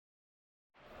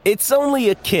It's only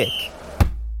a kick,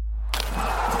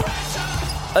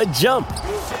 a jump,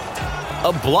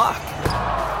 a block.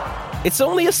 It's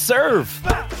only a serve.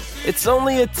 It's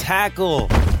only a tackle,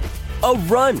 a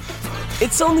run.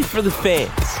 It's only for the fans.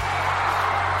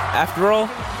 After all,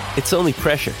 it's only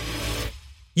pressure.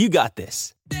 You got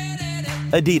this.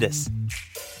 Adidas.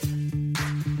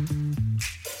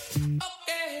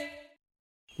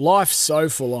 Life's so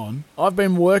full on. I've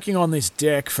been working on this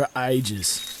deck for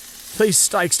ages. These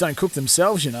steaks don't cook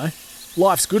themselves, you know.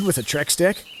 Life's good with a Trex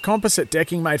deck. Composite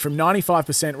decking made from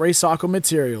 95% recycled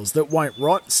materials that won't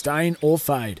rot, stain or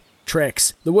fade.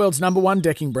 Trex, the world's #1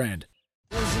 decking brand.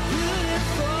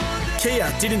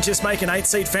 Kia didn't just make an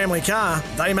 8-seat family car,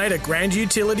 they made a grand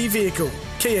utility vehicle.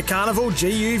 Kia Carnival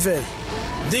GUV.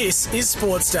 This is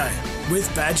Sportsday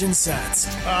with Badge and Sats.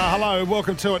 Hello,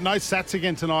 welcome to it. No Sats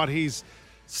again tonight. He's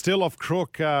still off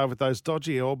crook with those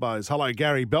dodgy elbows. Hello,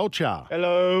 Gary Belcher.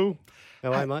 Hello.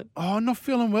 How are you, mate? Oh, I'm not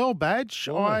feeling well, Badge.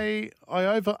 Why? I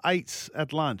overate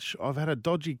at lunch. I've had a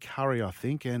dodgy curry, I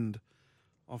think, and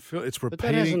I feel it's But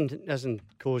repeating. that hasn't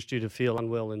caused you to feel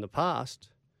unwell in the past.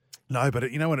 No,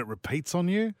 but you know when it repeats on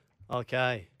you?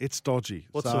 Okay. It's dodgy.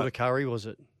 What sort of curry was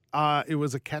it? It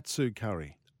was a katsu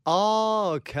curry.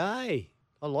 Oh, okay.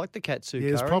 I like the katsu curry.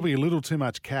 There's probably a little too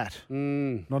much cat.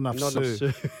 Not enough enough Sue.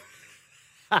 Sue.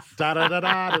 Da da da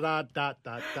da da da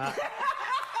da da.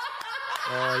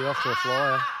 Oh, you're off to a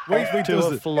flyer. We to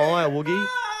a flyer, Woogie.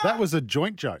 That was a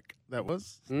joint joke. That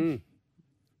was. Talking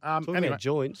Anyway, about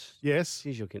joints. yes.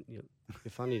 Geez, you're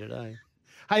funny today.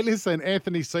 Hey, listen,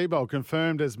 Anthony Seibold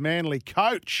confirmed as Manly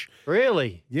coach.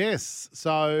 Really? Yes.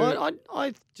 So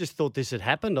I just thought this had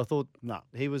happened. I thought no,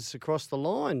 he was across the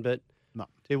line, but no.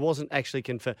 it wasn't actually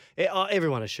confirmed.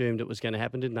 Everyone assumed it was going to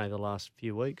happen, didn't they, the last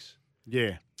few weeks?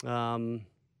 Yeah.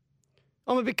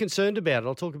 I'm a bit concerned about it.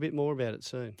 I'll talk a bit more about it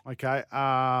soon. Okay.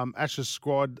 Ash's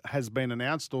squad has been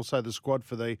announced. Also, the squad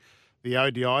for the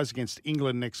ODIs against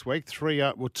England next week. Two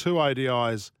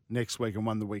ODIs next week and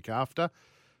one the week after.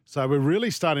 So we're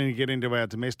really starting to get into our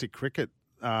domestic cricket.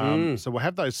 So we'll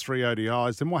have those 3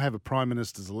 ODIs. Then we'll have a Prime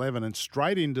Minister's 11 and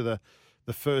straight into the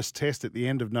first test at the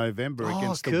end of November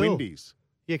against the Windies.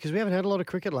 Yeah, because we haven't had a lot of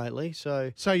cricket lately.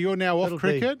 So you're now off That'll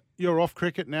cricket? You're off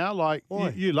cricket now? Like, Why?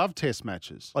 you love test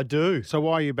matches. I do. So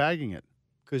why are you bagging it?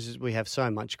 Because we have so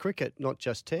much cricket, not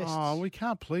just tests. Oh, we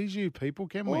can't please you people,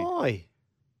 can we? Why?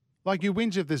 Like you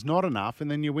whinge if there's not enough,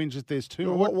 and then you whinge if there's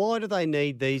too much. Why do they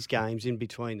need these games in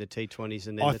between the T20s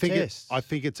and then the tests? I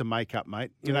think it's a make-up,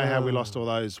 mate. You know how we lost all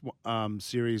those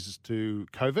series to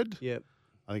COVID? Yep.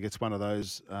 I think it's one of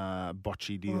those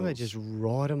botchy deals. Why don't they just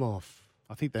write them off?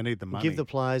 I think they need the money. Give the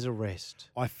players a rest.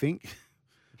 I think.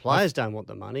 The players don't want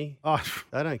the money. Oh,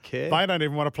 They don't care. they don't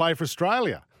even want to play for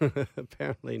Australia.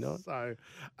 Apparently not. So,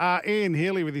 Ian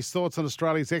Healy with his thoughts on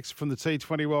Australia's exit from the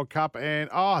T20 World Cup. And,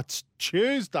 it's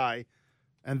Tuesday.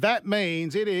 And that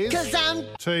means it is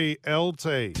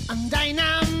TLT. I'm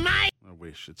dynamite. I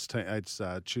wish. It's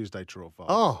Tuesday, true or false.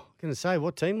 Oh, I'm going to say,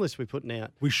 what team list are we putting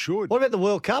out? We should. What about the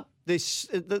World Cup? The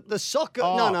soccer?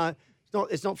 Oh. No.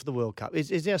 It's not for the World Cup.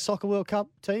 Is our Soccer World Cup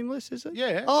team list, is it?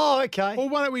 Yeah. Oh, okay. Well,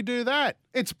 why don't we do that?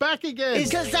 It's back again.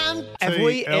 Cause I'm Have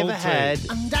we ever TLT. had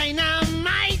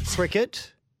dynamite.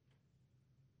 cricket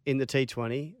in the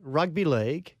T20, rugby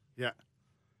league, Yeah.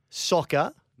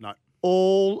 soccer, No.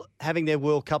 all having their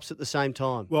World Cups at the same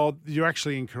time? Well, you're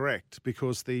actually incorrect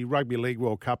because the Rugby League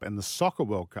World Cup and the Soccer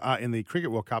World Cup and the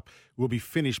Cricket World Cup will be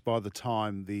finished by the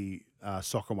time the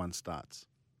soccer one starts.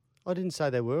 I didn't say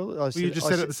they were. Well, you just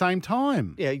said it at the same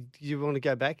time. Yeah, you want to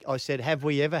go back? I said, have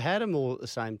we ever had them all at the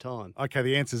same time? Okay,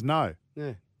 the answer's no.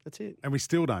 Yeah, that's it. And we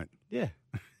still don't. Yeah,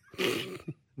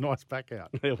 Nice back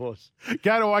out. it was.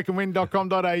 Go to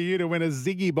iCanWin.com.au to win a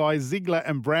Ziggy by Ziegler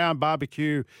and Brown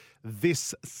barbecue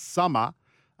this summer.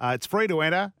 It's free to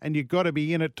enter, and you've got to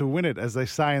be in it to win it, as they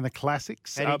say in the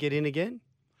classics. How do you get in again?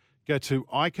 Go to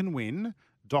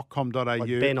iCanWin.com.au Like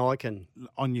Ben Iken.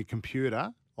 on your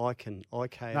computer. Iken.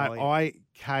 I-K-I. No,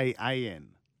 I-K-A-N.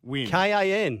 Win.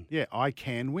 K-A-N. Yeah, I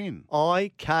can win.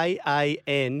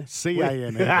 I-K-A-N.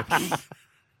 C-A-N.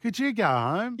 Could you go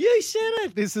home? You said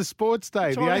it. This is Sports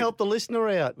Day. Trying to help the listener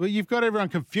out. Well, you've got everyone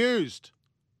confused.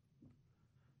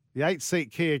 The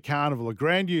 8-seat Kia Carnival, a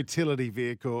grand utility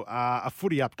vehicle. A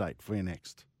footy update for you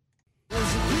next.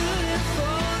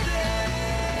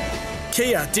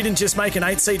 Kia didn't just make an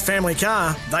 8-seat family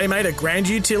car, they made a grand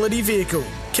utility vehicle.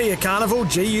 Kia Carnival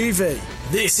GUV.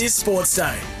 This is Sports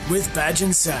Day with Badge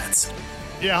and Sats.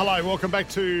 Yeah, hello. Welcome back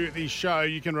to the show.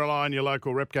 You can rely on your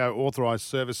local Repco authorised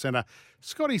service centre.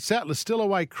 Scotty Sattler's still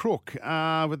away crook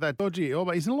with that dodgy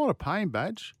elbow. He's in a lot of pain,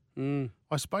 Badge.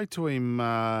 I spoke to him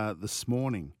this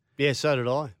morning. Yeah, so did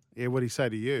I. Yeah, what did he say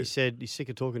to you? He said he's sick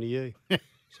of talking to you.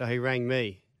 So he rang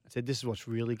me. Said, "This is what's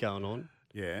really going on."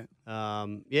 Yeah.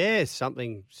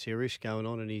 Something serious going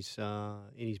on in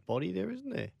his body there, isn't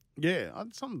there? Yeah,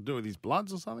 something to do with his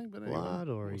bloods or something. But Blood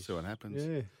anyway, or we'll his... see what happens.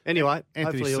 Yeah. Anyway,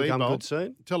 hopefully he'll come good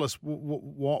soon. Tell us,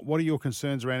 what are your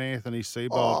concerns around Anthony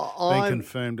Seibold being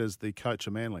confirmed as the coach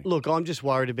of Manly? Look, I'm just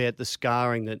worried about the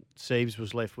scarring that Siebes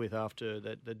was left with after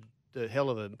the hell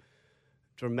of a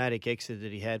dramatic exit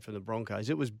that he had from the Broncos.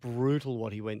 It was brutal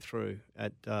what he went through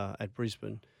at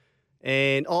Brisbane.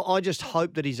 And I just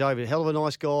hope that he's over. Hell of a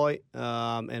nice guy.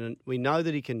 And we know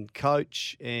that he can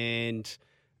coach and,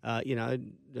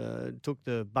 took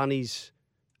the Bunnies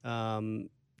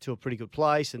to a pretty good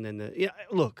place. And then,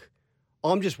 look,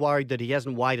 I'm just worried that he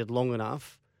hasn't waited long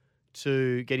enough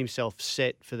to get himself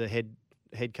set for the head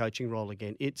coaching role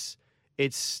again. It's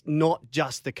not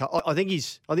just the coach. I think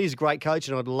he's a great coach,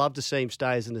 and I'd love to see him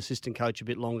stay as an assistant coach a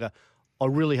bit longer. I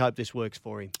really hope this works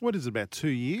for him. What is it, about 2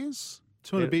 years?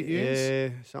 2 and a bit years? Yeah,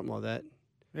 something like that.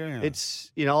 Yeah.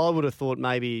 It's, I would have thought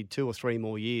maybe 2 or 3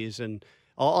 more years, and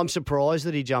I'm surprised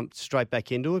that he jumped straight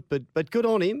back into it, but good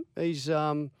on him. He's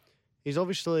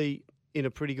obviously in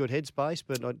a pretty good headspace,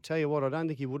 but I tell you what, I don't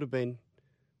think he would have been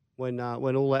when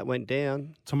all that went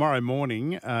down. Tomorrow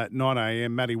morning at 9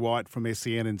 a.m, Matty White from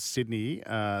SEN in Sydney.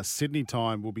 Sydney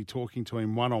time, will be talking to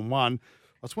him one-on-one.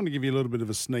 I just want to give you a little bit of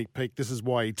a sneak peek. This is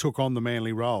why he took on the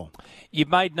Manly role. You've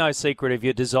made no secret of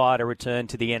your desire to return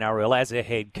to the NRL as a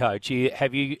head coach.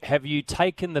 Have you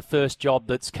taken the first job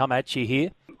that's come at you here?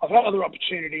 I've had other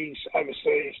opportunities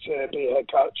overseas to be a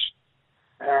head coach,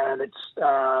 and it's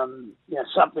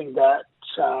something that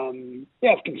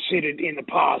I've considered in the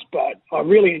past. But I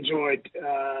really enjoyed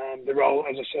the role,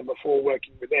 as I said before,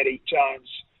 working with Eddie Jones.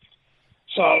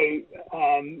 So,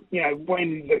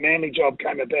 when the Manly job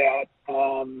came about,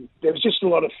 there was just a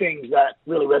lot of things that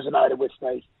really resonated with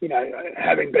me.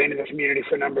 Having been in the community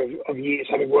for a number of years,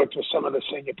 having worked with some of the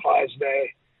senior players there,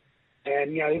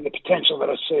 and, the potential that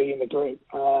I see in the group.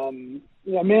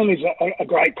 Manly's a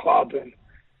great club, and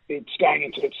it's going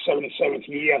into its 77th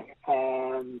year,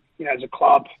 as a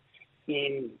club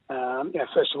in,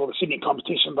 first of all, the Sydney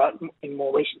competition, but in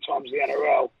more recent times, the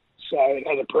NRL. So it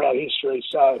has a proud history.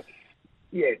 So,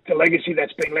 the legacy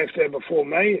that's been left there before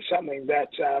me is something that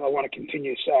I want to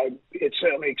continue. So it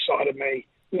certainly excited me,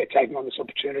 taking on this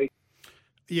opportunity.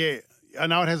 Yeah, I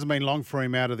know it hasn't been long for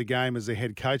him out of the game as a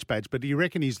head coach badge, but do you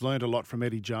reckon he's learned a lot from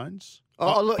Eddie Jones?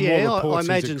 Look, I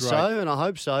imagine so, and I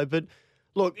hope so. But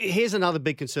look, here's another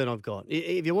big concern I've got.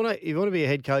 If you want to be a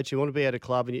head coach, you want to be at a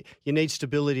club, and you need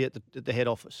stability at the head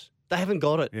office. They haven't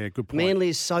got it. Yeah, good point. Manly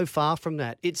is so far from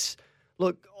that.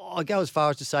 Look, I go as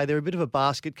far as to say they're a bit of a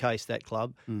basket case, that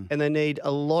club, and they need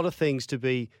a lot of things to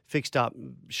be fixed up.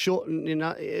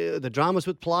 The dramas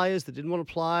with players that didn't want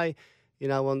to play,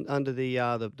 under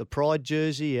the Pride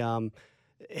jersey.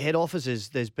 Head offices,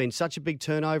 there's been such a big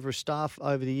turnover of staff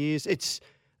over the years.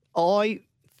 I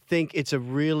think it's a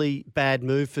really bad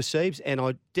move for Siebes, and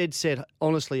I dead set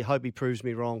honestly hope he proves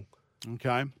me wrong.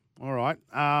 Okay, all right.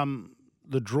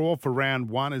 The draw for round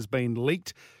 1 has been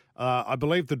leaked. I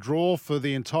believe the draw for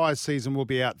the entire season will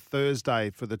be out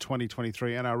Thursday for the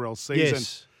 2023 NRL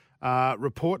season. Yes.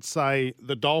 Reports say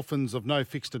the Dolphins, of no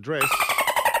fixed address,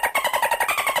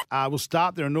 will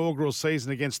start their inaugural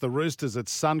season against the Roosters at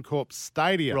Suncorp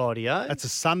Stadium. Rightio. That's a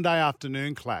Sunday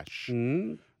afternoon clash.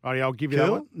 Mm. Righty, I'll give you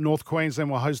that one. North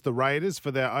Queensland will host the Raiders for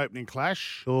their opening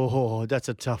clash. Oh, that's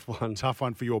a tough one. Tough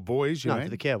one for your boys, you know. For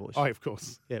the Cowboys. Oh, of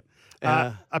course. Yep.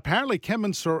 Apparently,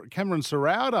 Cameron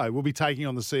Ciraldo will be taking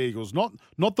on the Sea Eagles, not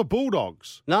the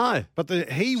Bulldogs. No. But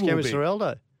he will Cameron be.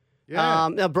 Ciraldo. Yeah.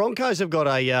 Now, Broncos have got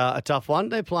a tough one.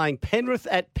 They're playing Penrith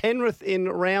at Penrith in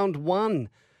round 1.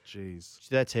 Jeez.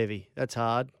 That's heavy. That's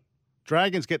hard.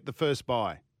 Dragons get the first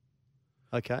bye.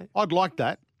 Okay. I'd like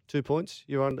that. 2 points.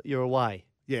 You're away.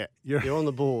 Yeah. You're on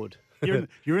the board.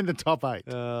 You're in the top 8.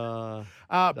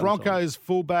 Broncos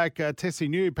fullback Tessie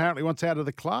New apparently wants out of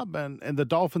the club, and the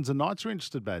Dolphins and Knights are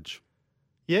interested, Badge.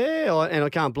 Yeah, and I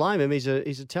can't blame him. He's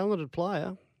a talented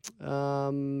player,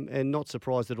 and not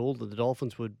surprised at all that the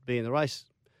Dolphins would be in the race.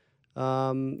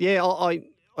 I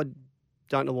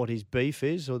don't know what his beef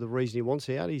is or the reason he wants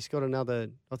out. He's got another,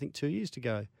 I think, 2 years to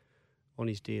go on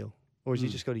his deal, or has he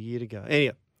just got a year to go?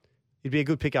 Anyway, he'd be a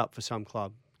good pickup for some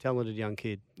club. Talented young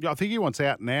kid. Yeah, I think he wants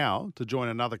out now to join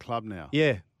another club now.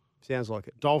 Yeah, sounds like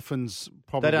it. Dolphins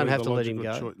probably they don't have the to let him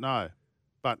logical go. choice. No,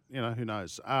 but who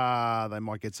knows? They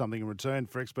might get something in return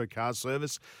for expert car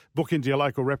service. Book into your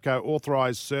local Repco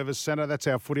authorised service centre. That's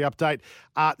our footy update.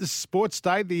 This is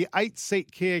Sportsday, the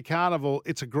 8-seat Kia Carnival.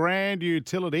 It's a grand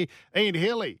utility. Ian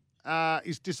Healy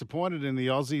is disappointed in the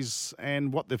Aussies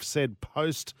and what they've said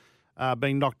post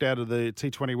being knocked out of the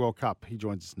T20 World Cup. He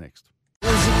joins us next.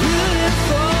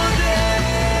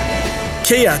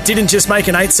 Kia didn't just make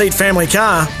an 8-seat family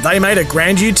car, they made a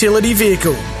grand utility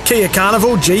vehicle. Kia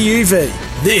Carnival GUV.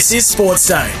 This is Sports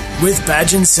Day with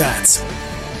Badge and Sats.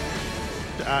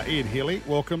 Ian Healy,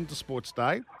 welcome to Sports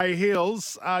Day. Hey,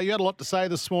 Heels, you had a lot to say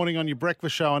this morning on your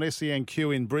breakfast show on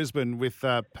SENQ in Brisbane with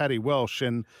Paddy Welsh,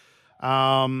 and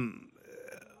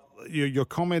your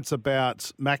comments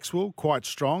about Maxwell, quite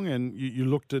strong, and you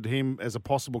looked at him as a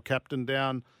possible captain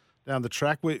down the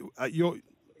track. You're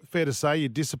fair to say you're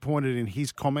disappointed in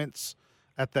his comments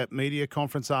at that media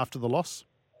conference after the loss?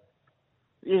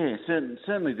 Yeah,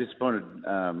 certainly disappointed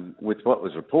with what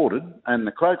was reported, and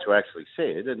the quotes were actually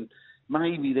said, and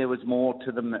maybe there was more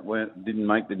to them that didn't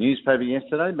make the newspaper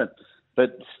yesterday,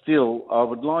 but still, I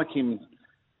would like him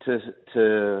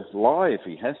to lie if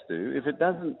he has to.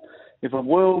 If a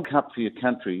World Cup for your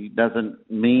country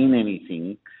doesn't mean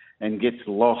anything and gets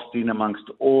lost in amongst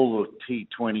all the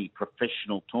T20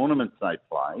 professional tournaments they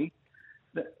play,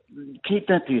 keep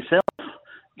that to yourself.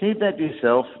 Keep that to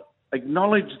yourself.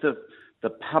 Acknowledge the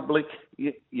public.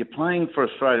 You're playing for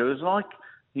Australia. It was like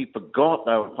he forgot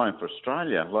they were playing for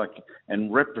Australia,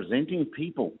 and representing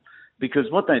people. Because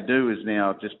what they do is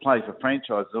now just play for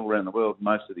franchises all around the world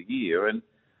most of the year, and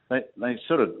they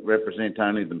sort of represent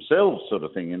only themselves, sort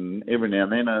of thing, and every now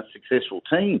and then a successful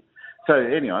team. So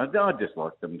anyway, I'd just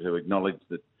like them to acknowledge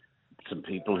that some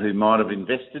people who might have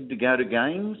invested to go to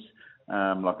games,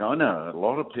 I know a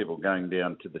lot of people going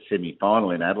down to the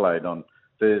semi-final in Adelaide on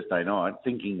Thursday night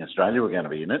thinking Australia were going to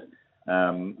be in it.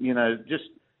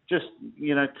 Just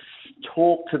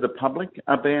talk to the public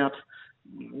about,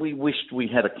 we wished we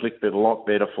had clicked it a lot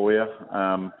better for you.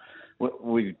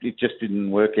 It just didn't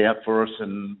work out for us,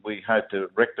 and we hope to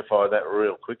rectify that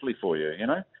real quickly for you,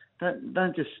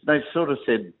 They sort of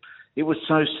said it was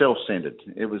so self-centred.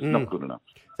 It was not good enough.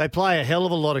 They play a hell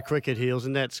of a lot of cricket, Heels,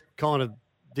 and that's kind of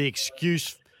the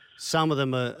excuse some of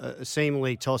them are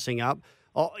seemingly tossing up.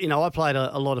 I played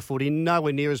a lot of footy,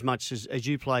 nowhere near as much as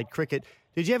you played cricket.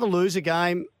 Did you ever lose a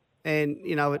game and,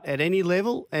 at any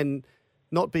level and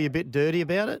not be a bit dirty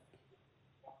about it?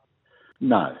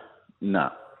 No.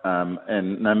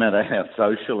 And no matter how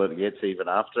social it gets, even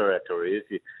after our careers,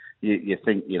 you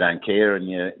think you don't care, and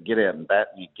you get out and bat,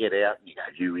 and you get out and you go,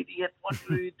 "You idiot, what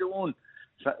are you doing?"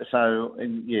 It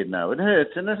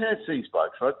hurts, and it hurts these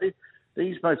blokes, right?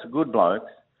 These blokes are good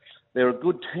blokes. They're a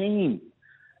good team,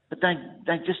 but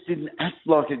they just didn't act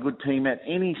like a good team at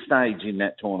any stage in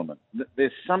that tournament.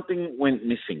 There's something went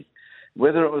missing,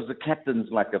 whether it was the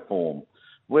captain's lack of form,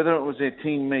 whether it was their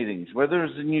team meetings, whether it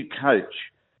was the new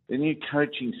coach, the new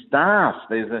coaching staff.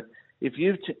 If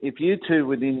you two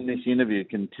within this interview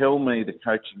can tell me the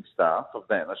coaching staff of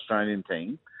that Australian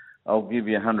team, I'll give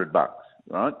you $100,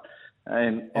 right?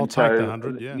 And I'll take the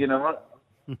 100. Yeah. You know what?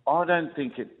 I don't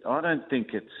think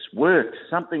it's worked.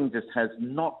 Something just has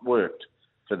not worked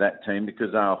for that team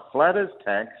because they are flat as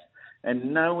tacks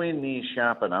and nowhere near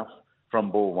sharp enough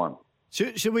from ball one.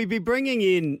 Should we be bringing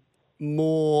in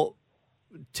more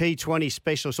T20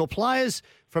 specialists or players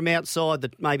from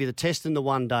outside maybe the Test and the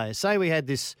one day? Say we had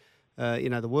this,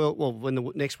 the world. Well, when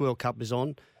the next World Cup is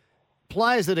on,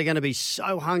 players that are going to be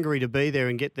so hungry to be there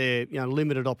and get their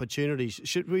limited opportunities.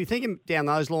 Should we think down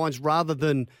those lines rather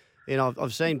than?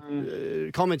 I've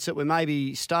seen comments that were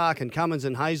maybe Stark and Cummins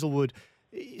and Hazelwood.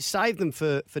 Save them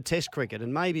for Test cricket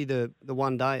and maybe the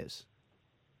one-dayers.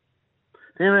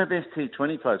 They're our best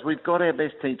T20 players. We've got our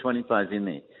best T20 players in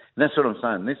there. And that's what I'm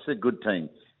saying. This is a good team.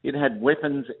 It had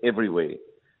weapons everywhere.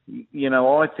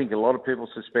 I think a lot of people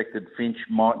suspected Finch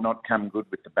might not come good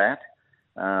with the bat,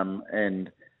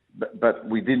 but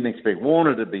we didn't expect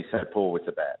Warner to be so poor with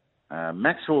the bat.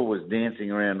 Maxwell was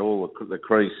dancing around all the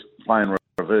crease, playing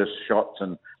reverse shots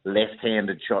and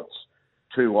left-handed shots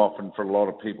too often for a lot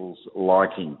of people's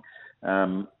liking.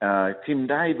 Tim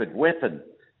David, weapon.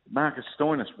 Marcus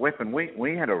Stoinis, weapon.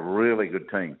 We had a really good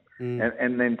team.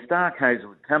 And then Stark,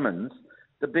 Hazelwood, Cummins,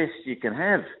 the best you can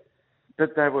have.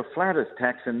 But they were flat as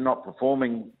tacks and not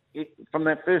performing from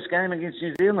that first game against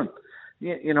New Zealand.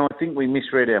 I think we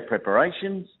misread our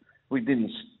preparations. We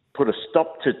didn't put a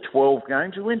stop to 12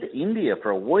 games. We went to India for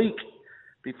a week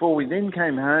before we then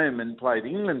came home and played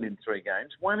England in 3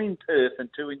 games, 1 in Perth and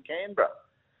 2 in Canberra.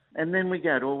 And then we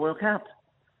go to a World Cup.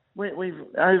 We've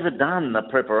overdone the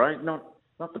preparation,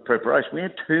 not the preparation. We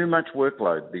had too much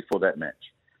workload before that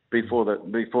match, before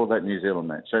that New Zealand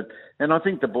match. And I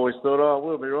think the boys thought,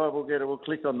 we'll be right, we'll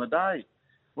click on the day.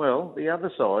 Well, the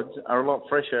other sides are a lot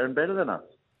fresher and better than us.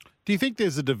 Do you think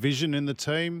there's a division in the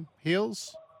team,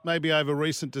 Heels? maybe over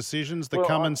recent decisions, the Well,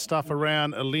 Cummins stuff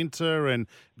around Alinta and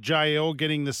JL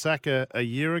getting the sack a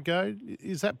year ago?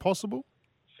 Is that possible?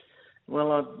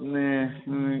 Well,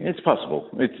 it's possible.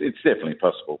 It's definitely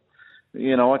possible.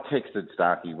 You know, I texted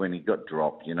Starkey when he got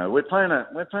dropped. You know, we're playing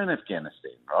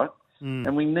Afghanistan, right?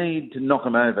 And we need to knock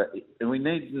them over. And we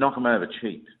need to knock them over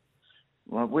cheap.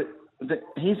 Right?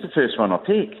 He's the first one I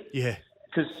pick. Yeah.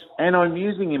 And I'm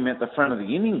using him at the front of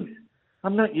the innings.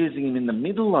 I'm not using him in the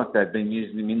middle like they've been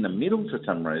using him in the middle for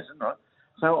some reason, right?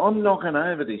 So I'm knocking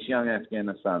over this young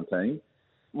Afghanistan team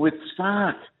with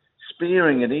Stark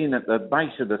spearing it in at the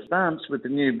base of the stumps with the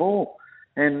new ball.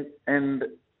 And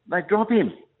they drop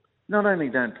him. Not only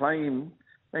don't play him,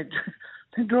 they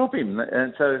drop him.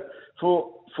 And so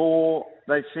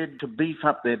they said to beef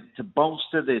up to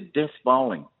bolster their death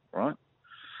bowling, right?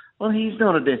 Well, he's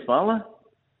not a death bowler.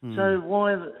 So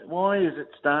why is it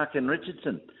Stark and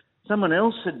Richardson? Someone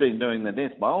else had been doing the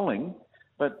death bowling,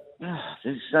 but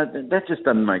that just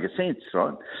doesn't make a sense,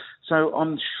 right? So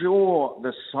I'm sure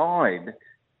the side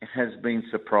has been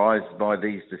surprised by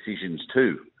these decisions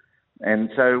too. And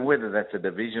so whether that's a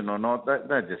division or not,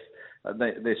 they're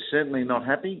certainly not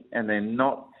happy, and they're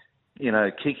not,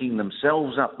 kicking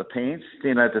themselves up the pants,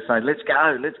 to say, let's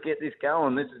go, let's get this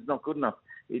going. This is not good enough.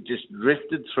 It just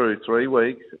drifted through 3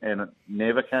 weeks, and it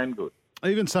never came good.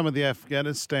 Even some of the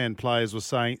Afghanistan players were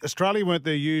saying Australia weren't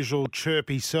their usual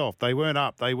chirpy self. They weren't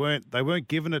up. They weren't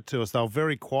giving it to us. They were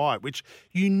very quiet, which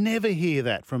you never hear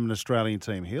that from an Australian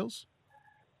team, Hills.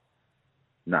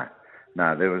 No,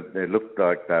 they looked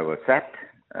like they were sapped.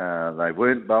 They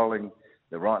weren't bowling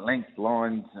the right length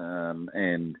lines,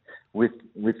 and with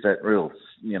that real,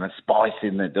 spice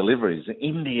in their deliveries.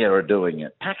 India are doing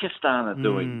it. Pakistan are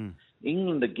doing it.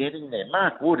 England are getting there.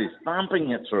 Mark Wood is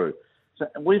thumping it through. So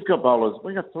we've got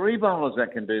 3 bowlers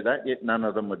that can do that, yet none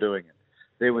of them were doing it.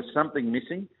 There was something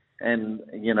missing, and,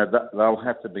 they'll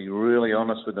have to be really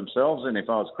honest with themselves. And if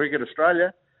I was Cricket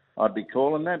Australia, I'd be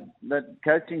calling that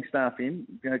coaching staff in,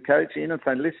 coach in and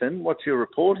say, listen, what's your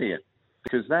report here?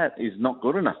 Because that is not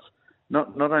good enough.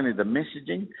 Not only the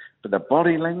messaging, but the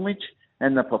body language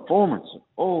and the performance,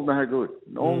 all no good,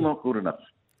 all not good enough.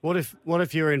 What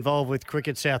if you're involved with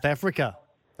Cricket South Africa?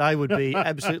 They would be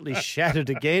absolutely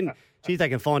shattered again. Gee, they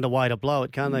can find a way to blow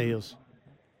it, can't they, Hills?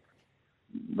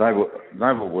 They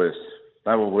were worse.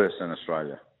 They were worse than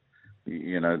Australia.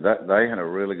 They had a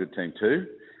really good team too,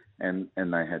 and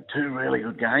they had 2 really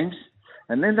good games,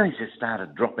 and then they just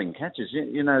started dropping catches.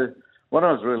 What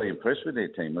I was really impressed with their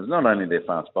team was not only their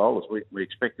fast bowlers, we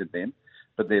expected them,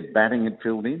 but their batting had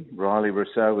filled in. Riley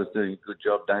Rousseau was doing a good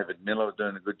job. David Miller was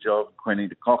doing a good job. Quinny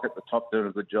de Kock at the top doing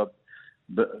a good job.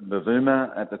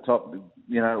 Bavuma at the top,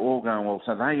 all going well.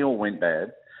 So they all went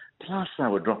bad. Plus they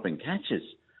were dropping catches.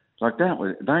 Like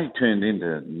they turned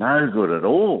into no good at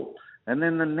all. And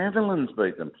then the Netherlands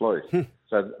beat them, please.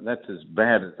 So that's as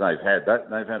bad as they've had.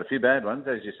 They've had a few bad ones,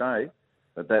 as you say,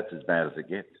 but that's as bad as it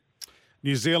gets.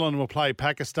 New Zealand will play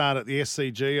Pakistan at the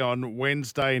SCG on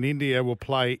Wednesday, and India will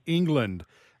play England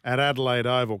at Adelaide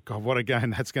Oval. God, what a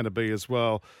game that's going to be as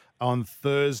well on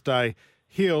Thursday.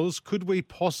 Hills, could we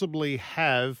possibly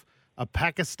have a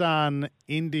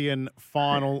Pakistan-Indian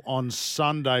final on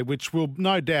Sunday, which will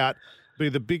no doubt be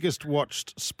the biggest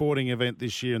watched sporting event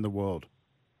this year in the world?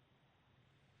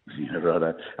 Yeah,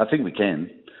 right. I think we can.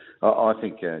 I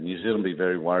think New Zealand will be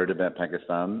very worried about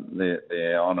Pakistan.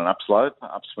 They're on an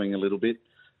upswing a little bit.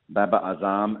 Baba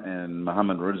Azam and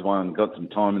Mohammad Rizwan got some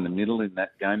time in the middle in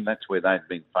that game. That's where they've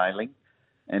been failing.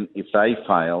 And if they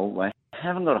fail, they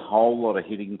haven't got a whole lot of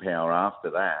hitting power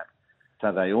after that.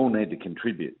 So they all need to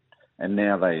contribute. And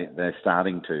now they're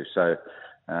starting to. So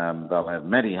they'll have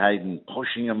Matty Hayden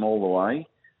pushing them all the way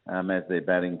as their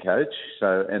batting coach.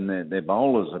 And their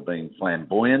bowlers have been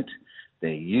flamboyant. They're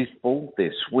youthful,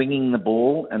 they're swinging the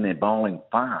ball, and they're bowling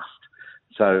fast.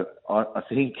 So I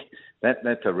think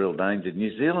that's a real danger.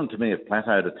 New Zealand, to me, have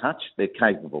plateaued a touch. They're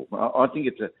capable. I think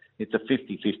it's a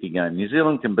 50-50 game. New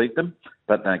Zealand can beat them,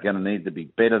 but they're going to need to be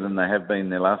better than they have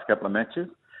been their last couple of matches.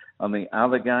 On the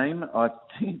other game, I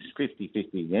think it's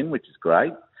 50-50 again, which is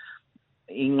great.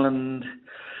 England,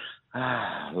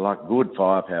 like good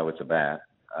firepower with the bat.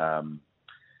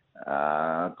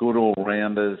 Good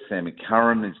all-rounders. Sammy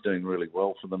Curran is doing really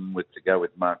well for them to go with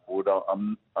Mark Wood.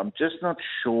 I'm just not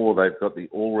sure they've got the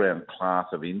all-round class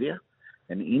of India,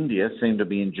 and India seem to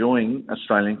be enjoying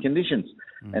Australian conditions.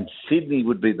 And Sydney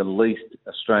would be the least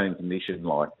Australian condition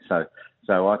like. So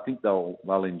I think they'll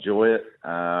enjoy it.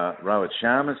 Rohit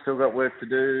Sharma's still got work to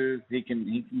do. He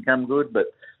can come good, but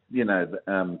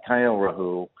KL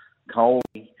Rahul,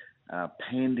 Kohli,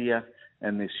 Pandya,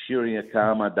 and this Surya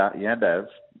Karma Yadav.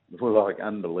 were like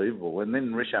unbelievable. And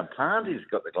then Rishabh Pant's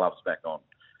got the gloves back on.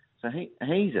 So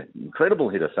he's an incredible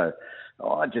hitter. So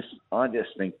I just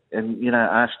think, and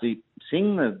Arshdeep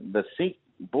Singh, the Sikh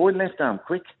boy, left arm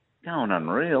quick, going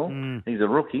unreal. He's a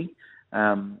rookie,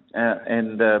 and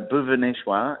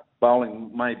Bhuvaneshwar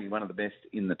bowling maybe one of the best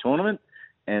in the tournament,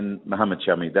 and Mohammad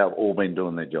Shami. They've all been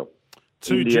doing their job.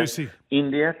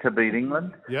 India to beat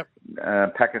England. Yep.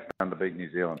 Pakistan to beat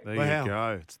New Zealand. There you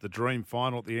go. It's the dream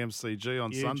final at the MCG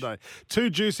on Sunday. 2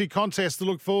 juicy contests to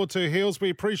look forward to, Heels. We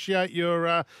appreciate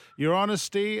your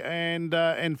honesty and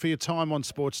for your time on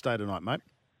Sports Day tonight, mate.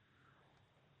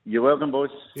 You're welcome,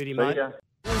 boys. Beauty, mate. Ya.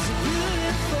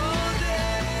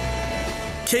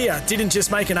 Kia didn't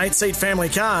just make an 8-seat family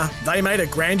car, they made a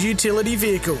grand utility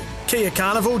vehicle. Kia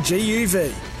Carnival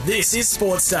GUV. This is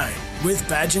Sports Day with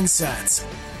Badge and Sats.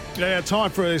 Yeah, time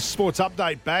for a sports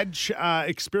update, Badge.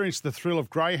 Experience the thrill of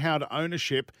greyhound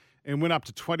ownership and win up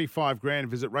to $25,000.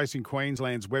 Visit Racing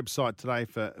Queensland's website today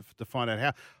to find out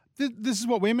how. This is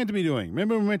what we're meant to be doing.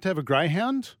 Remember we're meant to have a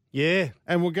greyhound? Yeah.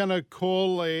 And we're going to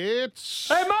call it...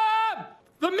 Hey, Mom!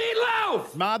 The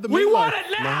meatloaf! Ma, the We meatloaf. want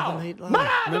it now! Ma, the meatloaf. Ma,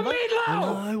 the Remember?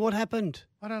 meatloaf! No, what happened?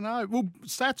 I don't know. Well,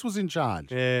 Stats was in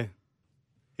charge. Yeah.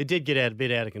 It did get a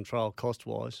bit out of control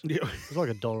cost-wise. Yeah. It was like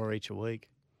 $1 each a week.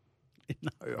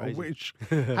 No, I wish.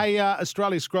 Hey,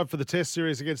 Australia's squad for the Test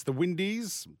series against the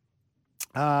Windies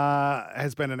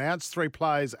has been announced. 3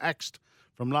 players axed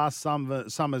from last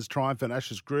summer's triumphant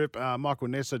Ashes group. Michael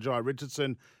Nessa, Jai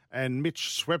Richardson and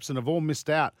Mitch Swepson have all missed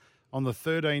out on the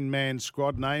 13-man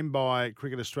squad named by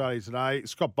Cricket Australia today.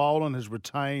 Scott Boland has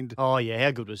retained. Oh, yeah.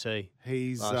 How good was he?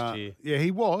 He's last year? Yeah,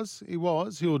 he was.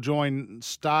 He'll join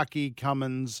Starkey,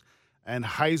 Cummins and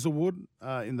Hazelwood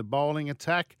in the bowling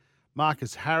attack.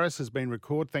 Marcus Harris has been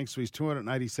recorded thanks to his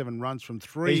 287 runs from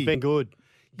 3. He's been good.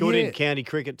 Good Yeah. in county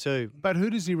cricket too. But who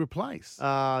does he replace?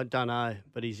 Don't know,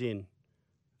 but he's in.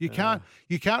 You can't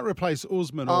replace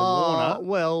Usman or Warner.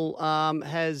 Well,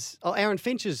 Aaron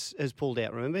Finch has pulled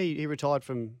out, remember? He retired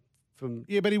from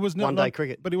Yeah, but he was not one-day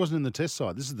cricket. But he wasn't in the Test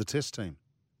side. This is the Test team.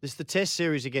 This is the Test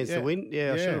series against the Wind.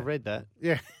 Yeah, I should have read that.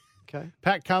 Yeah. Okay.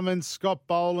 Pat Cummins, Scott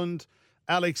Boland,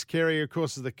 Alex Carey, of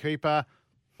course, is the keeper.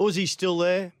 Uzi's still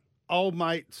there. Old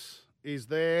mate is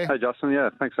there. Hey, Justin. Yeah,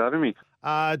 thanks for having me.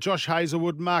 Josh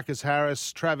Hazelwood, Marcus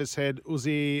Harris, Travis Head,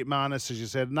 Uzi Marnus, as you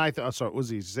said. Uzi,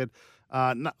 as you said.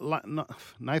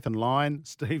 Nathan Lyon,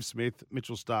 Steve Smith,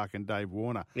 Mitchell Stark and Dave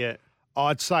Warner. Yeah.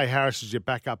 I'd say Harris is your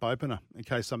backup opener in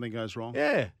case something goes wrong.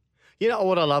 Yeah. You know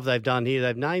what I love they've done here?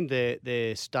 They've named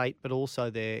their state but also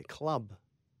their club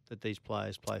that these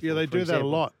players play for. Yeah, they For do that a example,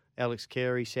 lot. Alex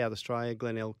Carey, South Australia,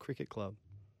 Glenelg Cricket Club.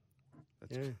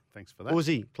 Thanks for that.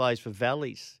 Uzi plays for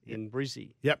Valleys in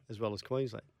Brizzy. Yep. As well as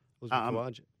Queensland.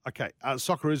 Kawaja. Okay,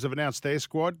 Socceroos have announced their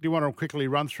squad. Do you want to quickly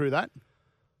run through that?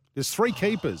 There's 3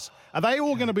 keepers. Are they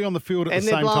all going to be on the field at the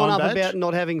same time, And they're blowing up Badge? about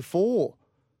not having 4.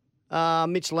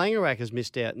 Mitch Langerak has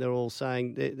missed out, and they're all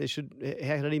saying they should.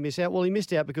 How did he miss out? Well, he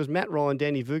missed out because Matt Ryan,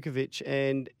 Danny Vukovic,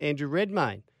 and Andrew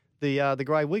Redmayne, the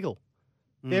grey wiggle,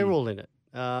 they're all in it.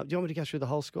 Do you want me to go through the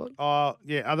whole squad?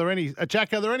 Yeah. Are there any,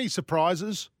 Jack? Are there any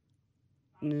surprises?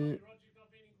 Mm.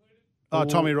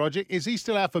 Tommy Rodgick, is he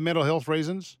still out for mental health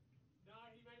reasons?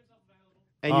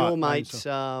 And your mates,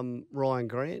 Ryan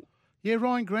Grant. Yeah,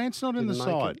 Ryan Grant's not in the Didn't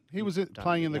make side. it. He was Don't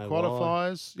playing in the know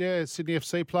qualifiers. Yeah, Sydney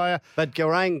FC player. But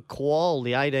Garang Kual,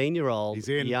 the 18-year-old He's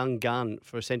in. young gun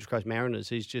for Central Coast Mariners,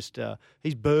 he's just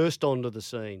he's burst onto the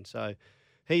scene. So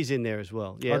he's in there as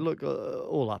well. Yeah, look,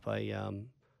 all up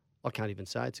I can't even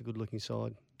say it's a good-looking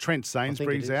side. Trent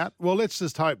Sainsbury's out. Well, let's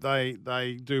just hope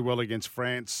they do well against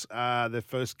France. Their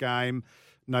first game,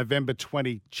 November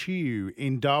 22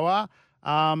 in Doha.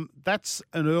 That's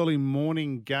an early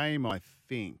morning game, I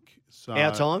think. So,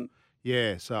 Our time?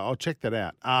 Yeah, so I'll check that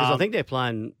out. Because I think they're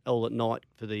playing all at night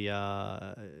for the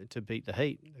to beat the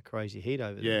heat, the crazy heat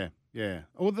over there. Yeah.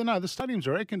 Well, no, the stadiums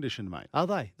are air conditioned, mate. Are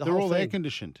they? They're all air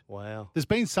conditioned. Wow. There's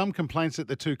been some complaints that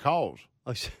they're too cold.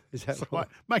 Oh, is that So, right?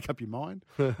 make up your mind.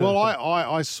 Well,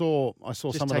 I saw Just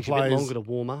some of the takes a players. bit longer to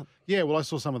warm up. Yeah, well, I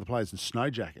saw some of the players in snow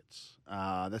jackets.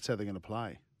 That's how they're going to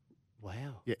play.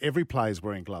 Wow. Yeah, every player's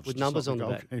wearing gloves. With just numbers like on the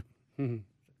golf back.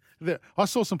 team. I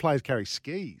saw some players carry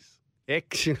skis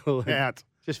Excellent. out.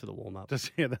 Just for the warm up.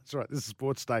 Yeah, that's right. This is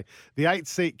Sports Day. The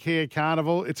 8-seat Kia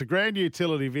Carnival. It's a grand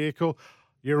utility vehicle.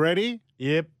 You ready?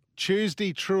 Yep.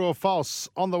 Tuesday, true or false?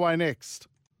 On the way next.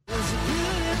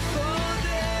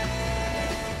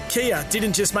 Kia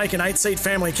didn't just make an 8-seat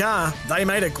family car, they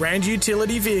made a grand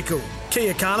utility vehicle.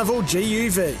 Kia Carnival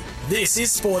GUV. This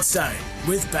is Sports Day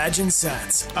with Badge and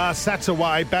Sats. Sats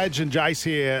away. Badge and Jace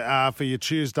here for your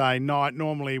Tuesday night.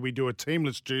 Normally we do a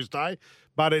teamless Tuesday,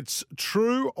 But it's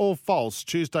true or false.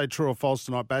 Tuesday, true or false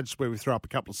tonight, Badge, where we throw up a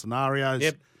couple of scenarios.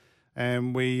 Yep.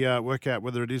 And we work out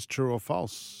whether it is true or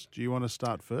false. Do you want to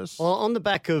start first? Well, on the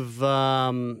back of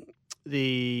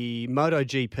the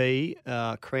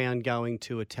MotoGP crown going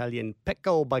to Italian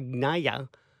Pecco Bagnaia,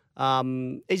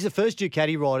 he's the first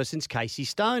Ducati rider since Casey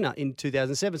Stoner in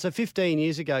 2007. So 15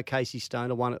 years ago, Casey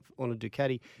Stoner won it on a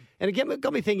Ducati. And again, it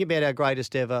got me thinking about our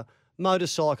greatest ever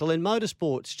motorcycle and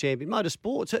motorsports champion.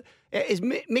 Motorsports is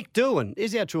Mick Doohan.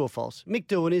 Is our true or false? Mick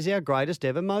Doohan is our greatest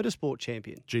ever motorsport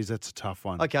champion. Geez, that's a tough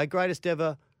one. Okay, greatest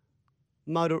ever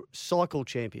motorcycle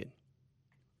champion.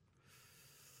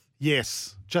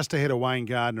 Yes, just ahead of Wayne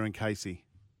Gardner and Casey.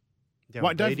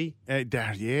 Darren Beattie.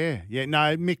 Yeah.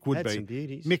 No, Mick would Had be. some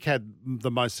beauties. Mick had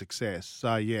the most success.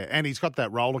 So, yeah. And he's got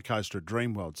that roller coaster at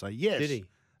Dreamworld. So, yes. Did he?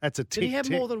 That's a tick. Did he have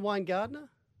more than Wayne Gardner?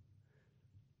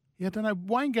 Yeah, I don't know.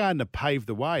 Wayne Gardner paved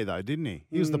the way, though, didn't he?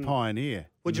 He was the pioneer.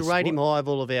 Would you rate him high of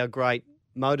all of our great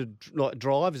motor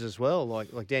drivers as well,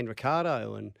 like Dan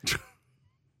Ricciardo and...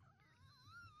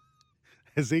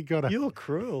 Has he got a... You're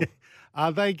cruel.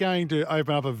 Are they going to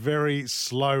open up a very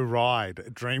slow ride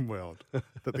at Dreamworld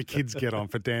that the kids get on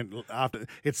for Dan after?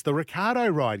 It's the Ricardo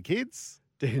ride, kids.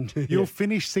 You'll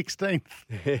finish 16th.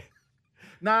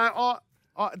 No,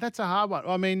 that's a hard one.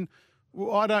 I mean,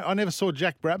 I never saw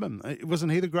Jack Brabham.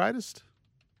 Wasn't he the greatest?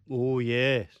 Oh,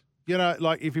 yes. You know,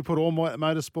 like if you put all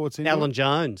motorsports in. Alan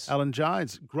Jones. Alan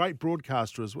Jones, great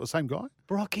broadcaster as well. Same guy.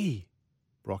 Brocky.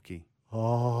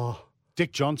 Oh.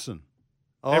 Dick Johnson.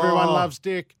 Oh. Everyone loves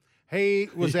Dick. He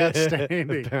was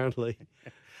outstanding. Apparently.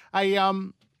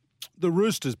 The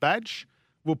Roosters, Badge,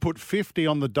 will put 50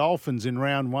 on the Dolphins in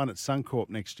round 1 at Suncorp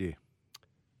next year.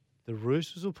 The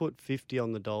Roosters will put 50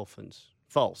 on the Dolphins.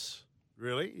 False.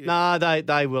 Really? Yeah. No,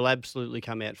 they will absolutely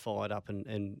come out fired up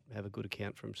and have a good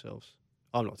account for themselves.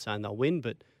 I'm not saying they'll win,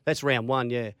 but that's round 1,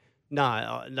 yeah.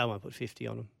 No, they won't put 50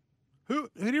 on them. Who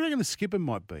do you reckon the skipper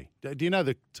might be? Do you know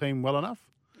the team well enough?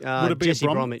 Would it be Jesse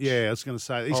Bromwich? Yeah, I was going to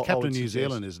say. He's captain of New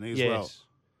Zealand, isn't he, as well?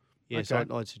 Yes,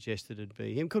 Okay. I'd suggest that it'd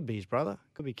be him. Could be his brother.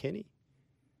 Could be Kenny.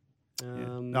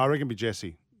 No, I reckon it'd be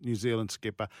Jesse, New Zealand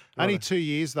skipper. Only 2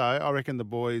 years, though. I reckon the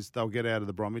boys, they'll get out of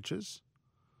the Bromwiches.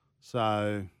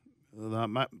 So they've got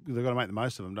to make the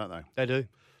most of them, don't they? They do.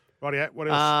 Rightio, what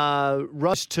else?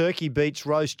 Roast turkey beats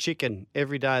roast chicken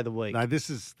every day of the week. No, this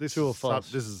is True or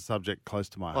false? This is a subject close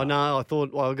to my heart. I know. I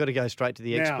thought, well, I've got to go straight to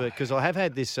the expert because I have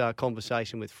had this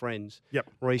conversation with friends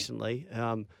recently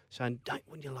saying,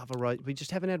 wouldn't you love a roast? We just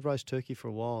haven't had roast turkey for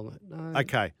a while. No.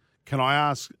 Okay. Can I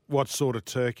ask what sort of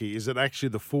turkey? Is it actually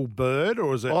the full bird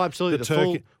or is it absolutely, the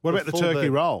turkey? What about the turkey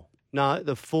roll? No,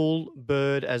 the full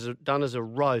bird done as a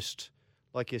roast.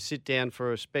 Like you sit down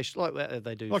for a special, like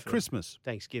they do Like for Christmas.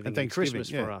 Thanksgiving. And Thanksgiving, Christmas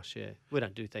for us, yeah. We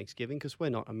don't do Thanksgiving because we're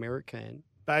not American.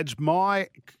 Badge, my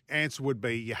answer would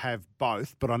be you have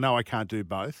both, but I know I can't do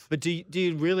both. But do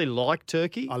you really like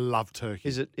turkey? I love turkey.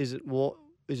 Is it as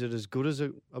good as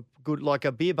a good, like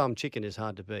a beer bum chicken is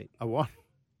hard to beat? A what?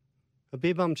 A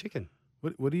beer bum chicken.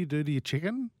 What do you do to your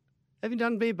chicken? Have you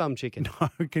done beer bum chicken? No,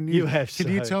 can you? You have. Can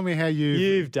you tell me how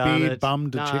you've done beer it?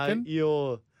 bummed a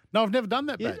chicken? No, I've never done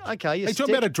that, Badge. Okay, you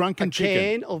talking about a drunken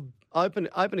chicken? Open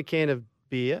a can of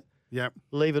beer. Yep.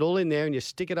 Leave it all in there, and you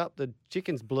stick it up the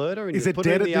chicken's blurter, and Is you it put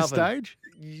dead it in the at this oven. stage?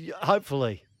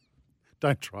 Hopefully.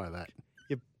 Don't try that.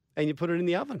 And you put it in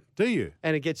the oven. Do you?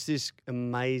 And it gets this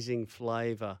amazing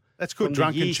flavour. That's good from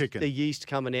drunken chicken. The yeast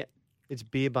coming out. It's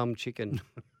beer bum chicken.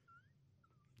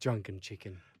 Drunken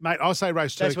chicken. Mate, I'll say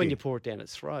roast turkey. That's when you pour it down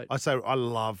its throat. I say I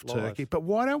love turkey. But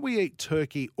why don't we eat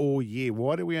turkey all year?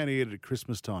 Why do we only eat it at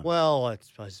Christmas time? Well, I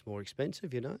suppose it's more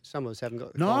expensive, you know. Some of us haven't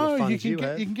got the kind of funds you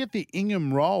can get the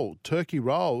Ingham roll, turkey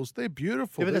rolls. They're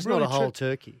beautiful. Yeah, but that's really not a whole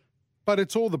turkey. But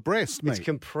it's all the breast, mate. It's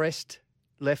compressed,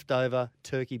 leftover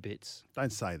turkey bits.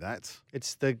 Don't say that.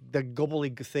 It's the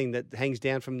gobbledygook thing that hangs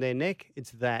down from their neck.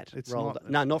 It's that. It's rolled not. up.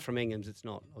 No, not from Ingham's. It's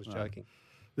not. I was joking.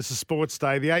 This is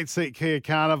Sportsday, the 8-seat Kia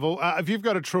Carnival. If you've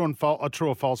got a true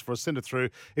or false for us, send it through.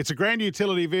 It's a grand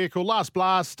utility vehicle, last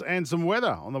blast, and some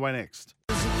weather on the way next.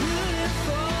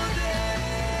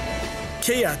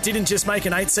 Kia didn't just make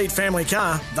an 8-seat family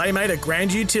car, they made a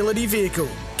grand utility vehicle.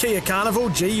 Kia Carnival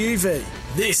GUV.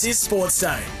 This is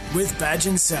Sportsday with Badge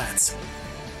and Sats.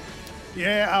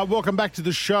 Yeah, welcome back to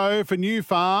the show for New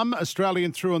Farm,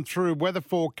 Australian through and through weather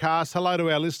forecast. Hello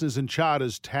to our listeners in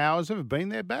Charters Towers. Ever been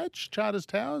there, Badge? Charters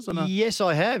Towers? Yes,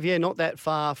 I have. Yeah, not that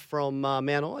far from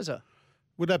Mount Isa.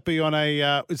 Would that be on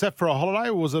is that for a holiday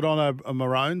or was it on a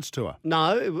Maroons tour?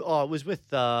 No, it was with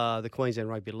the Queensland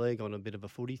Rugby League on a bit of a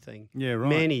footy thing. Yeah, right.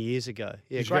 Many years ago.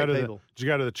 Yeah, great people. Did you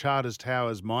go to the Charters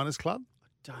Towers Miners Club?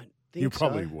 I don't think You so.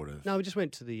 probably would have. No, we just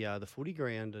went to the footy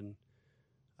ground and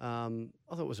I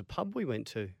thought it was a pub we went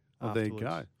to. Well, there you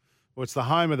afterwards. go. Well, it's the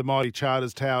home of the mighty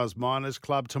Charters Towers Miners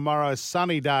Club. Tomorrow,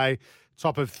 sunny day,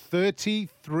 top of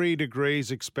 33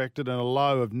 degrees expected and a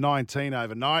low of 19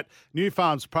 overnight. New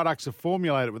Farm's products are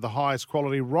formulated with the highest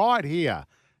quality right here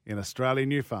in Australia.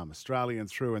 New Farm, Australian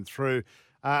through and through.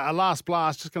 A last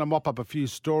blast, just going to mop up a few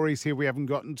stories here we haven't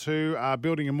gotten to.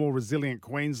 Building a more resilient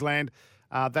Queensland.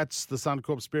 That's the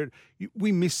Suncorp spirit.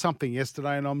 We missed something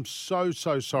yesterday, and I'm so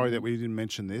sorry that we didn't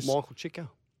mention this. Michael Chicker.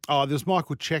 Oh, there's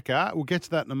Michael Checker. We'll get to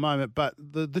that in a moment. But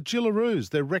the Gillaroos,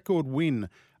 their record win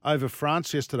over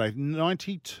France yesterday,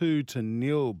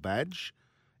 92-0 badge.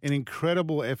 An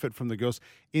incredible effort from the girls.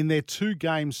 In their 2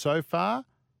 games so far,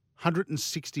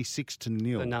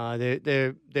 166-0. No,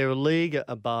 they're a league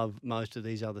above most of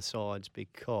these other sides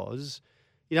because,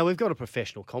 we've got a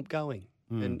professional comp going.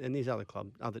 And these other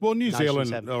clubs. Well, New nations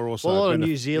Zealand have. are also. Well, a lot of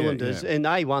New yeah, Zealanders, yeah. and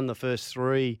they won the first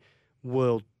 3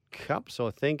 World Cups,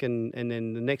 I think, and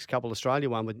then the next couple Australia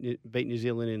won would beat New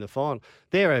Zealand in the final.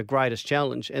 They're a greatest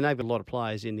challenge, and they've got a lot of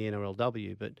players in the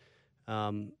NRLW, but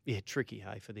tricky,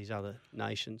 hey, for these other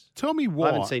nations. Tell me why.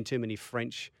 I haven't seen too many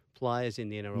French players in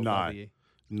the NRLW.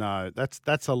 No,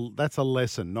 that's a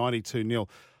lesson. 92-0.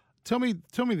 Tell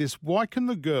me this: why can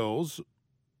the girls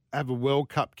have a World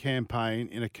Cup campaign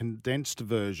in a condensed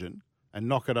version and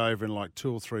knock it over in like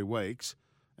 2 or 3 weeks,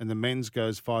 and the men's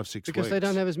goes 5-6 weeks? Because they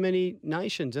don't have as many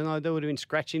nations, and they would have been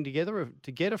scratching together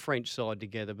to get a French side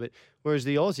together. But whereas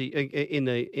the Aussie in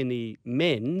the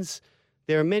men's,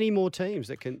 there are many more teams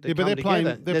that come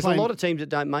together. There's a lot of teams that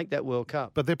don't make that World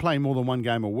Cup. But they're playing more than 1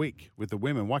 game a week with the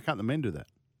women. Why can't the men do that?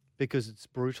 Because it's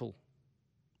brutal.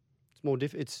 It's more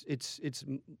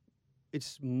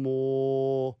It's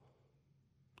more.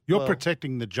 You're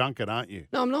protecting the junket, aren't you?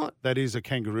 No, I'm not. That is a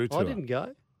kangaroo tour. I didn't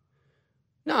go.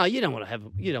 No, you don't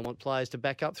want players to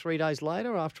back up 3 days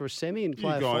later after a semi and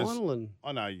play a final. And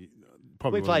I know.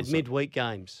 Probably we played midweek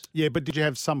games. Yeah, but did you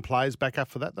have some players back up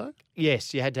for that though?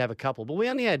 Yes, you had to have a couple, but we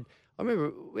only had. I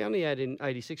remember we only had in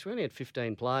 '86. We only had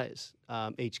 15 players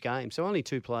each game, so only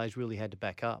 2 players really had to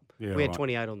back up. Yeah, we had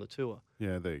 28 on the tour.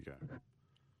 Yeah, there you go.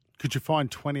 Could you find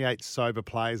 28 sober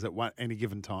players at any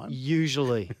given time?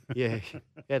 Usually, yeah. You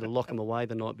had to lock them away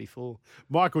the night before.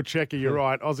 Michael Checker, you're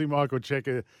right. Aussie Michael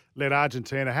Checker led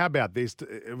Argentina. How about this?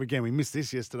 Again, we missed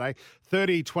this yesterday.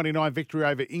 30-29 victory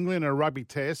over England in a rugby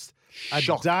test.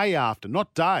 Shock. A day after,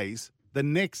 not days, the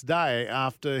next day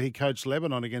after he coached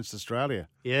Lebanon against Australia.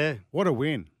 Yeah. What a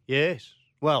win. Yes.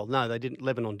 Well, no, they didn't.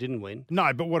 Lebanon didn't win.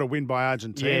 No, but what a win by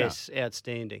Argentina. Yes,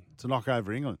 outstanding. To knock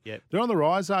over England. Yep. They're on the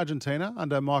rise, Argentina,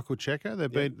 under Michael Checker.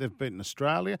 They've beaten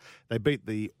Australia. They beat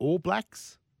the All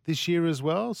Blacks this year as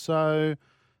well. So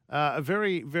a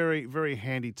very, very, very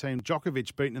handy team.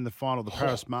 Djokovic beaten in the final of the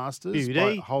Paris Masters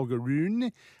by Holger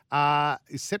Rune.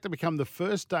 Is set to become the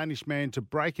first Danish man to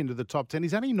break into the top 10.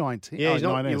 He's only 19. Yeah, he's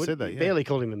 19, not, I said that. Barely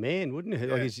call him a man, wouldn't you?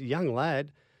 Yeah. Like he's a young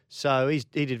lad. So he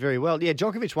did very well. Yeah,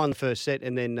 Djokovic won the first set,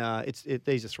 and then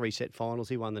these are 3-set finals.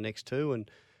 He won the next 2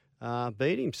 and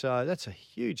beat him. So that's a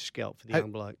huge scalp for the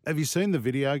young bloke. Have you seen the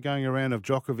video going around of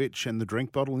Djokovic and the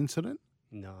drink bottle incident?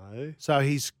 No. So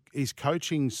his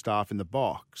coaching staff in the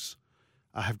box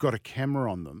have got a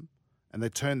camera on them, and they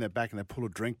turn their back and they pull a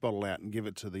drink bottle out and give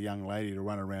it to the young lady to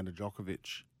run around to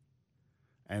Djokovic.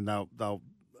 And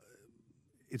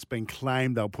it's been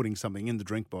claimed they were putting something in the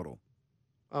drink bottle.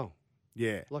 Oh.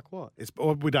 Yeah. Like what?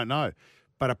 We don't know.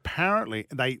 But apparently,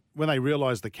 when they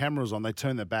realised the camera was on, they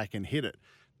turned their back and hit it.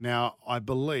 Now, I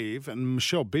believe, and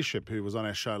Michelle Bishop, who was on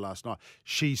our show last night,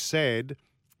 she said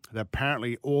that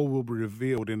apparently all will be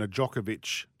revealed in a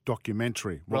Djokovic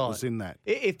documentary, what was in that.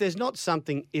 If there's not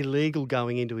something illegal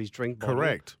going into his drink bottle.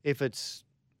 Correct. If it's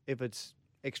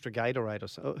extra Gatorade or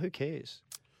something, who cares?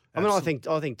 Absolutely.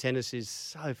 I think tennis is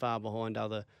so far behind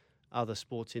other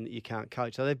sports in that you can't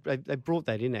coach. So they brought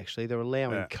that in, actually. They're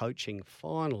allowing coaching,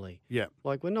 finally. Yeah.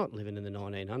 Like, we're not living in the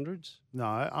 1900s. No,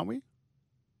 aren't we?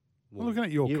 Well, we're looking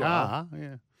at your car.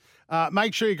 Are. Yeah.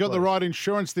 Make sure you got the right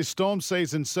insurance this storm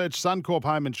season. Search Suncorp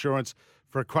Home Insurance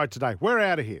for a quote today. We're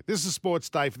out of here. This is Sports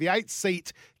Day for the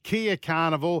 8-seat Kia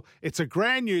Carnival. It's a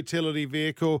grand utility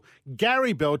vehicle.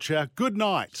 Gary Belcher, good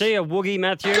night. See ya, Woogie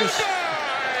Matthews.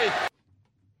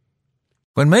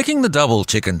 When making the double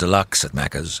chicken deluxe at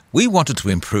Macca's, we wanted to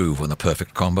improve on the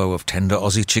perfect combo of tender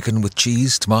Aussie chicken with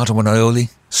cheese, tomato and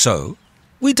aioli. So,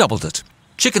 we doubled it.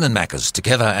 Chicken and Macca's,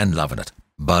 together and loving it.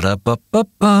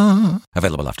 Ba-da-ba-ba-ba.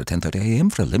 Available after 10:30 a.m.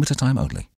 for a limited time only.